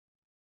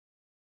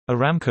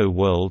Aramco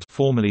World,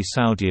 formerly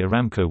Saudi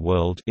Aramco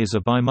World, is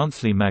a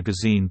bi-monthly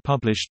magazine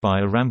published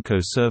by Aramco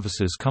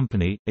Services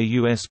Company, a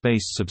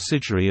US-based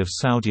subsidiary of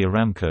Saudi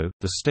Aramco,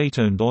 the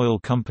state-owned oil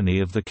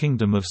company of the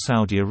Kingdom of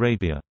Saudi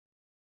Arabia.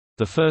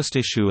 The first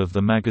issue of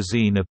the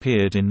magazine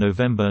appeared in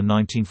November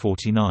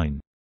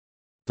 1949.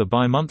 The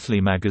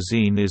bi-monthly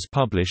magazine is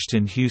published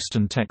in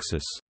Houston,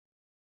 Texas.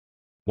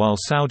 While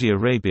Saudi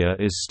Arabia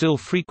is still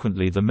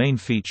frequently the main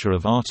feature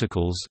of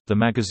articles, the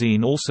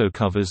magazine also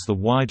covers the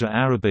wider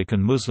Arabic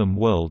and Muslim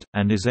world,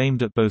 and is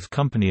aimed at both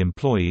company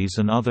employees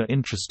and other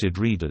interested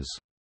readers.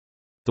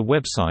 The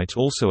website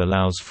also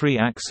allows free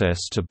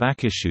access to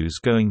back issues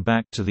going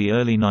back to the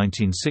early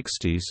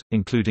 1960s,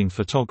 including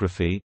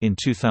photography. In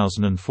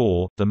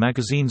 2004, the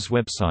magazine's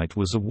website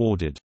was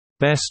awarded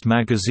Best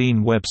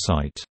Magazine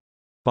Website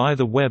by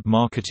the Web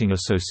Marketing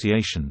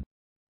Association.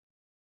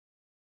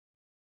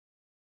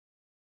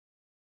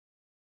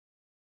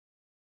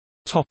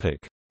 Topic: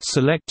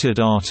 Selected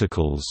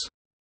articles.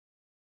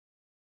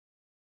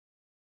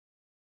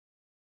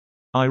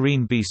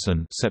 Irene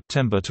Beeson,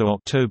 September to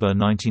October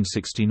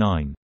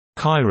 1969.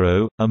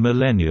 Cairo, a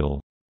Millennial.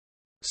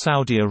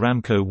 Saudi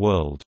Aramco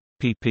World.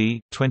 pp.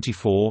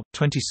 24,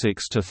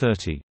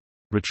 26–30.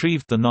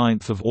 Retrieved 9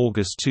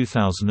 August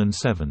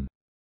 2007.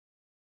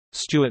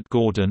 Stuart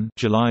Gordon,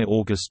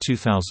 July–August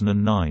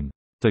 2009.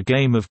 The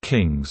Game of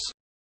Kings.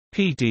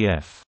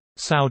 PDF.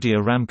 Saudi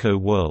Aramco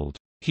World.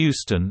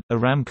 Houston,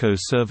 Aramco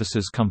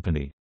Services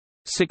Company.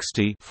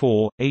 60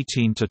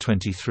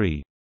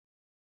 18–23.